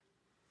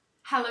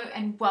Hello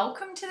and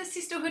welcome to the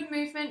Sistahood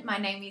Movement. My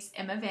name is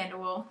Emma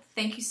Vanderwall.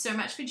 Thank you so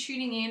much for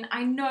tuning in.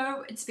 I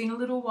know it's been a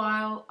little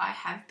while. I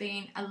have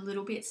been a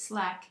little bit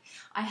slack.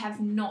 I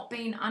have not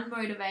been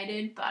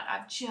unmotivated, but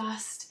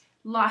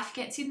life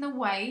gets in the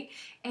way.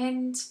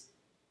 And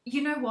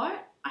you know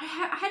what? I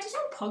had to do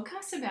a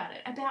podcast about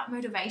it, about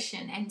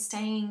motivation and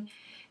staying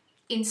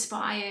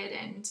inspired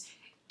and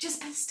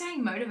just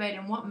staying motivated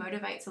and what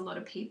motivates a lot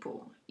of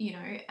people,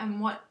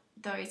 and what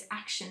those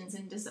actions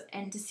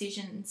and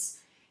decisions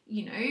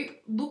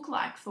look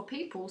like for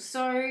people.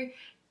 So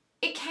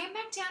it came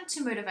back down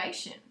to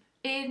motivation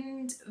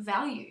and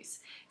values.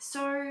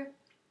 So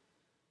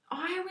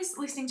I was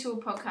listening to a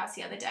podcast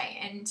the other day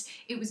and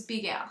it was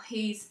Big Al.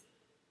 He's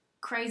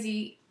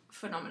crazy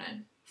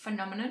phenomenal.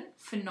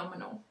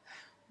 Oh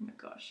my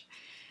gosh.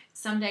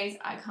 Some days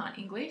I can't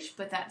English,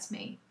 but that's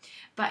me.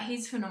 But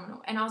he's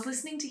phenomenal. And I was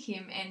listening to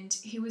him and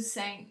he was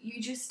saying,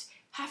 you just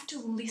have to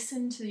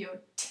listen to your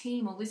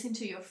team or listen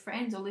to your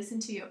friends or listen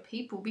to your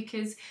people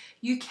because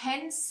you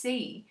can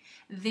see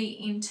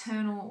the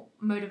internal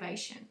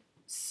motivation.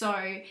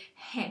 So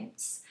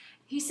hence,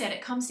 he said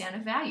it comes down to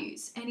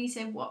values. And he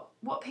said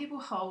what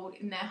people hold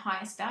in their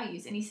highest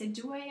values. And he said,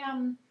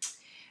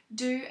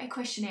 do a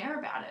questionnaire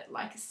about it,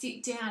 like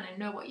sit down and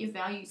know what your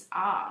values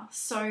are.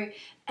 So,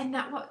 and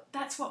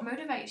that's what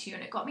motivates you.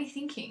 And it got me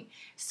thinking.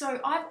 So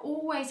I've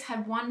always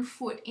had one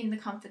foot in the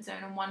comfort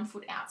zone and one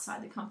foot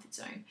outside the comfort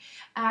zone.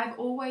 I've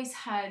always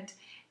had,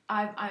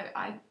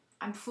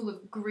 I'm full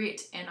of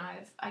grit and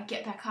I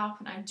get back up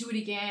and I do it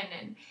again.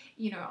 And,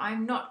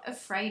 I'm not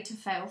afraid to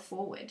fail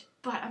forward,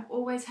 but I've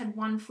always had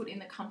one foot in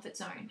the comfort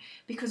zone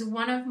because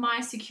one of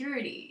my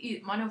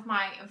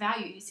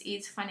values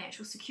is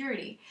financial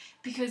security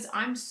because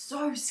I'm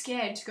so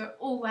scared to go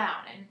all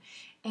out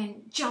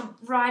and jump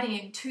right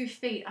in 2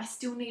 feet. I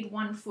still need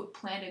 1 foot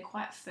planted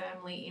quite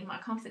firmly in my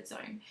comfort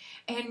zone.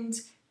 And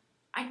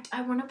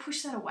I want to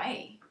push that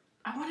away.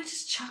 I want to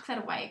just chuck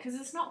that away because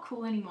it's not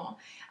cool anymore.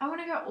 I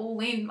want to go all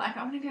in. Like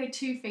I want to go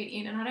 2 feet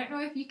in. And I don't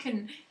know if you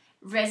can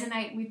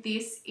resonate with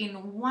this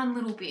in one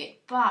little bit.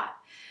 But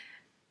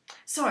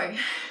so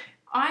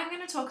I'm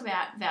going to talk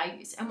about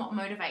values and what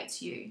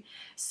motivates you.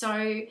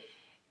 So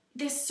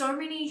there's so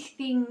many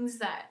things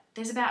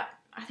there's about,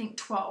 I think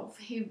 12.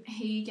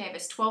 He gave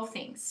us 12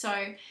 things.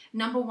 So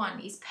number 1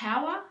 is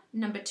power.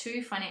 Number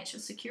 2, financial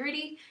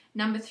security.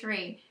 Number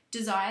 3,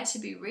 desire to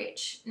be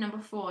rich. Number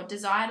 4,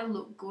 desire to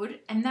look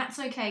good. And that's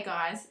okay,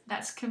 guys.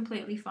 That's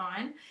completely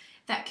fine.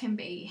 That can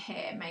be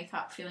hair,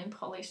 makeup, feeling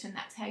polished, and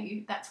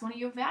that's one of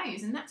your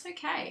values, and that's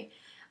okay.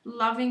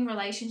 Loving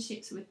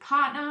relationships with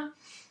partner,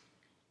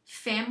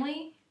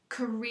 family,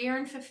 career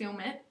and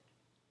fulfillment.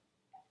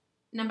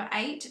 Number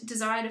 8,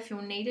 desire to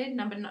feel needed.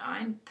 Number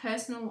 9,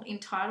 personal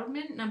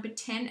entitlement. Number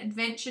 10,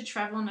 adventure,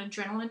 travel, and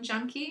adrenaline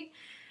junkie.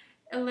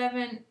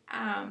 11,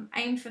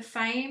 aim for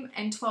fame.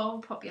 And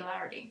 12,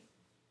 popularity.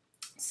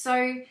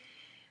 So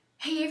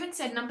he even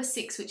said number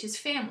 6, which is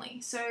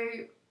family. So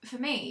for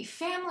me,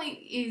 family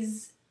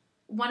is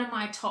one of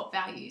my top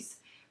values.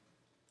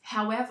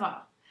 However,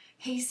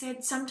 he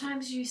said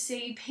sometimes you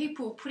see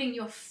people putting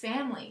your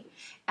family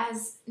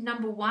as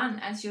number 1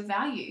 as your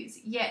values,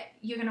 yet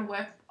you're going to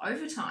work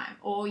overtime,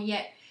 or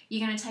yet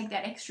you're going to take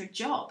that extra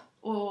job,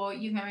 or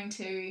you're going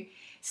to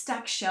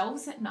stack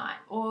shelves at night,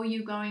 or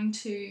you're going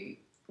to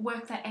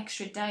work that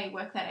extra day,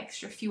 work that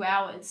extra few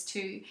hours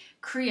to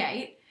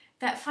create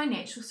that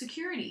financial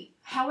security.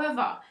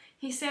 However,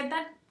 he said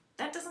that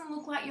doesn't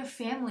look like your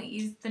family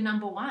is the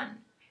number 1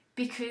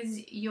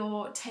 because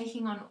you're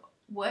taking on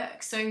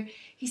work. So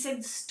he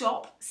said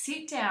stop,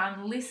 sit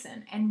down,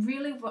 listen, and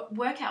really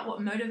work out what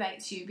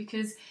motivates you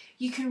because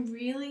you can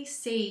really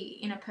see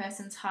in a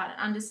person's heart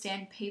and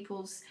understand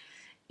people's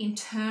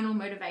internal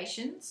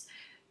motivations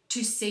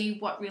to see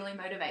what really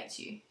motivates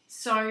you.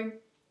 So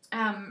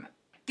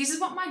this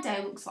is what my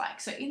day looks like.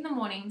 So in the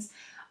mornings,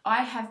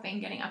 I have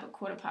been getting up at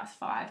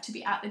 5:15 to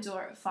be at the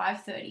door at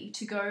 5:30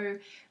 to go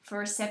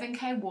for a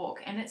 7K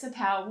walk, and it's a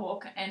power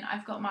walk, and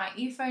I've got my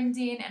earphones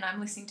in and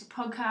I'm listening to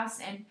podcasts,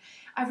 and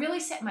I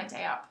really set my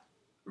day up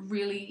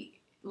really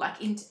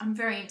I'm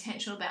very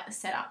intentional about the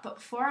setup. But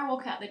before I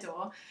walk out the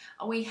door,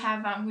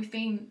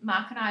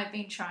 Mark and I have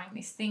been trying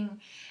this thing.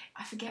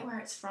 I forget where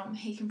it's from.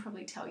 He can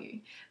probably tell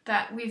you,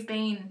 but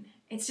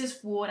it's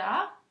just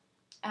water,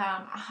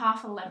 a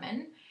half a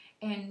lemon,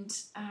 and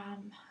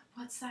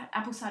what's that?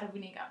 Apple cider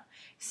vinegar.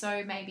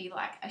 So maybe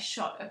like a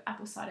shot of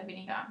apple cider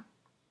vinegar.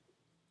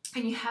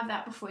 And you have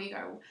that before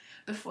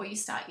you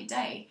start your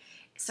day.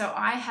 So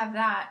I have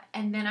that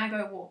and then I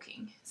go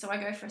walking. So I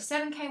go for a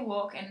 7K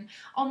walk and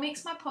I'll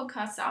mix my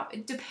podcasts up.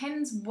 It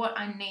depends what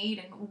I need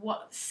and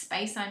what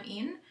space I'm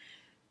in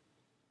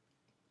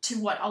to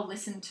what I'll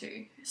listen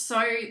to.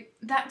 So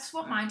that's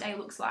what my day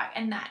looks like.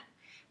 And that,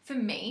 for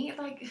me,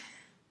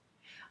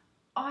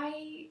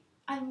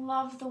 I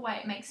love the way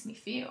it makes me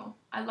feel.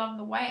 I love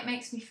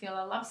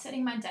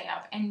setting my day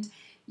up. And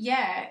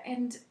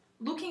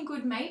looking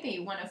good may be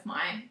one of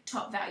my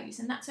top values,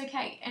 and that's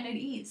okay. And it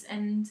is.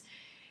 And,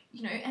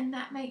 and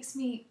that makes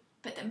me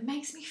but that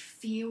makes me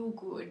feel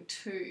good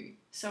too.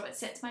 So it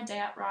sets my day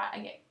up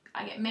right.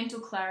 I get mental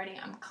clarity.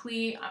 I'm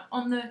clear.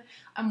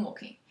 I'm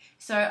walking.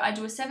 So I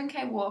do a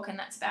 7K walk, and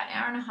that's about an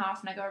hour and a half,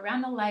 and I go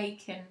around the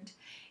lake, and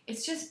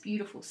it's just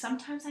beautiful.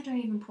 Sometimes I don't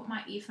even put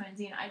my earphones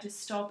in. I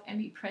just stop and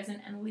be present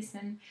and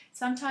listen.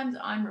 Sometimes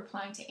I'm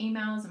replying to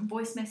emails and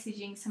voice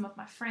messaging some of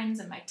my friends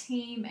and my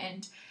team,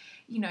 and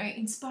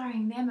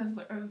inspiring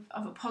them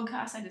of a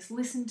podcast I just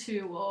listened to,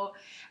 or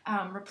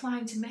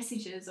replying to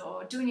messages,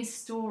 or doing a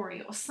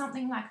story or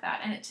something like that,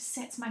 and it just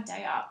sets my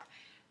day up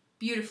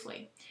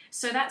beautifully.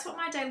 So that's what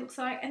my day looks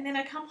like. And then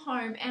I come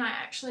home and I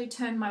actually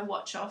turn my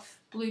watch off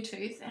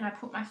Bluetooth, and I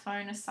put my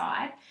phone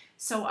aside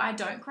so I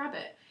don't grab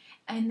it.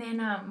 And then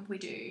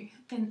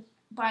then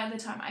by the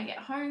time I get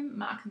home,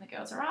 Mark and the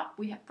girls are up,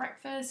 we have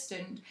breakfast,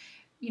 and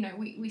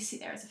we sit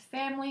there as a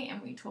family, and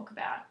we talk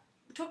about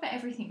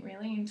everything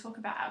really, and talk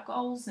about our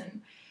goals.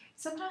 And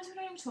sometimes we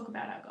don't even talk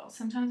about our goals.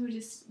 Sometimes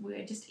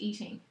we're just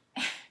eating.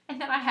 And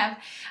then I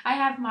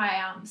have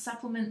my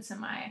supplements and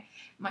my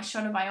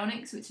shot of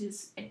Ionics, which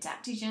is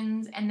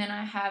adaptogens, and then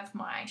I have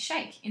my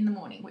shake in the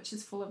morning, which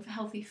is full of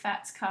healthy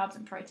fats, carbs,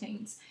 and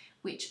proteins,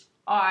 which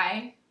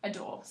I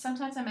adore.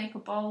 Sometimes I make a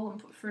bowl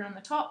and put fruit on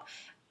the top,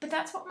 but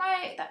that's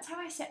how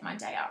I set my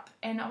day up.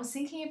 And I was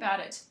thinking about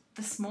it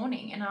this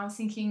morning, and I was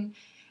thinking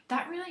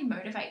that really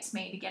motivates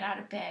me to get out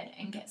of bed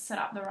and get set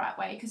up the right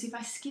way, because if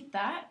I skip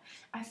that,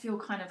 I feel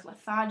kind of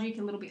lethargic,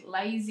 a little bit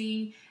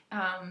lazy,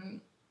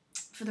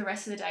 for the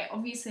rest of the day.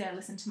 Obviously I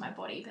listen to my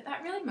body, but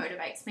that really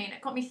motivates me, and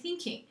it got me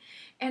thinking.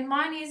 And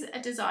mine is a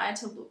desire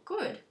to look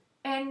good,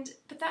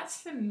 but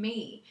that's for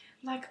me.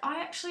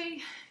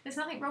 There's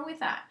nothing wrong with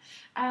that.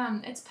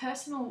 It's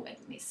personal.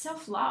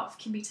 Self-love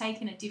can be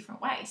taken a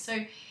different way.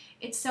 So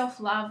it's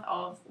self-love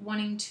of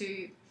wanting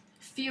to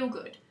feel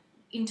good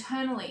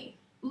internally,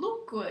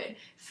 look good,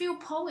 feel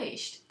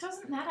polished,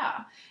 doesn't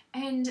matter.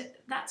 And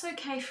that's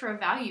okay for a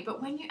value. But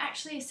when you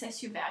actually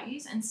assess your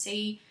values and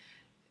see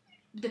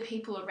the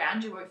people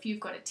around you, or if you've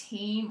got a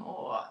team,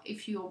 or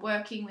if you're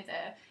working with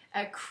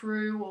a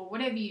crew, or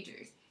whatever you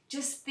do,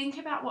 just think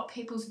about what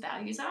people's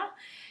values are.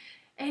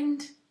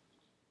 And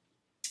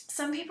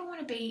some people want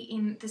to be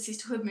in the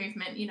sisterhood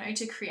movement,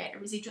 to create a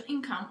residual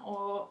income,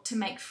 or to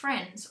make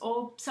friends,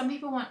 or some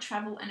people want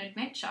travel and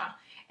adventure,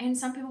 and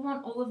some people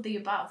want all of the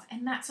above,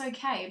 and that's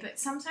okay. But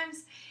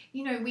sometimes,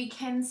 we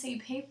can see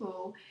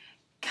people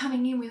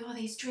coming in with all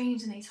these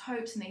dreams and these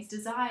hopes and these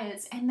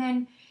desires, and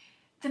then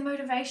the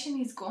motivation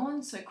is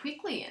gone so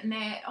quickly, and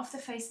they're off the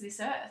face of this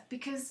earth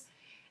because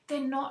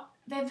their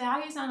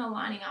values aren't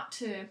aligning up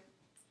to,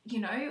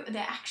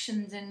 their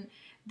actions and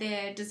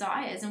their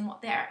desires and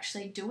what they're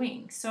actually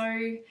doing.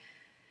 So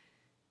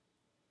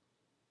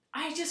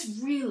I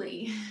just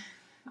really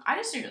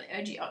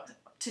urge you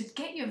to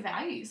get your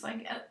values,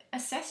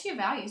 assess your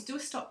values, do a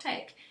stock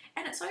take,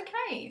 and it's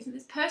okay.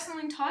 There's personal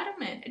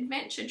entitlement,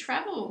 adventure,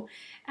 travel,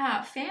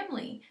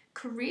 family,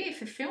 career,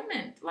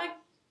 fulfillment,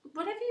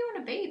 whatever you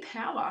want to be,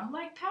 power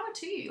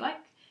to you.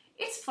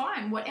 It's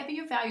fine, whatever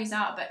your values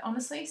are, but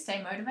honestly,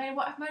 stay motivated.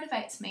 What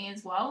motivates me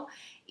as well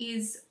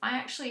is I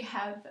actually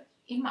have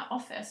in my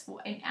office,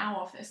 or in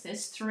our office,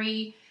 there's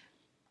 3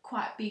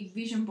 quite big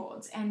vision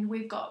boards, and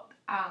we've got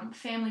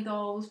family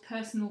goals,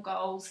 personal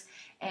goals,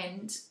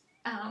 and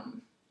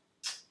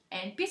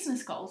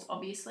business goals,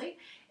 obviously,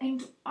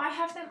 and I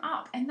have them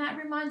up, and that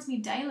reminds me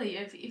daily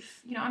of,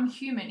 if I'm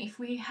human, if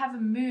we have a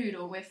mood,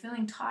 or we're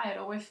feeling tired,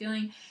 or we're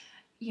feeling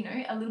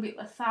a little bit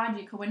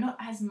lethargic, or we're not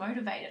as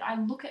motivated, I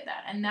look at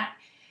that, and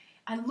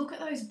I look at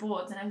those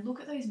boards, and I look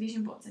at those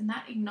vision boards, and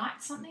that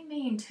ignites something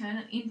in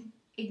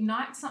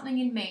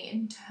me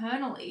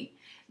internally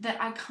that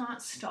I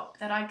can't stop,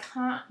 that I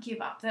can't give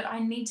up, that I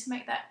need to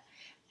make that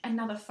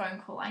another phone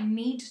call. I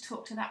need to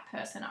talk to that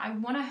person. I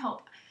want to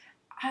help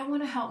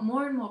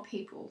more and more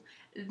people.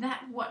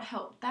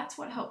 That's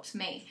what helps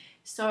me.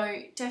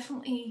 So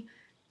definitely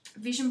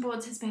vision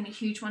boards has been a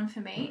huge one for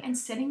me, and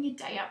setting your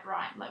day up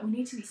right. We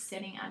need to be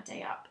setting our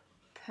day up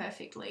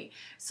perfectly.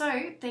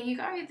 So there you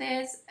go.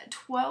 There's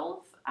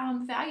 12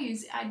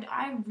 values.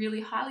 I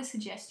really highly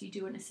suggest you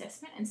do an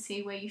assessment and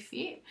see where you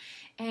fit,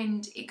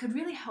 and it could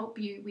really help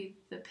you with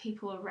the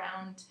people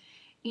around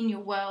in your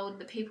world,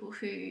 the people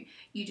who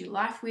you do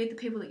life with, the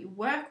people that you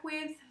work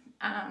with.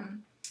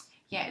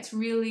 It's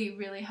really,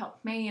 really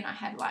helped me, and I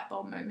had light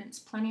bulb moments,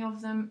 plenty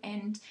of them.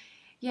 And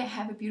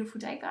have a beautiful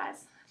day,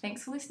 guys.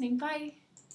 Thanks for listening. Bye.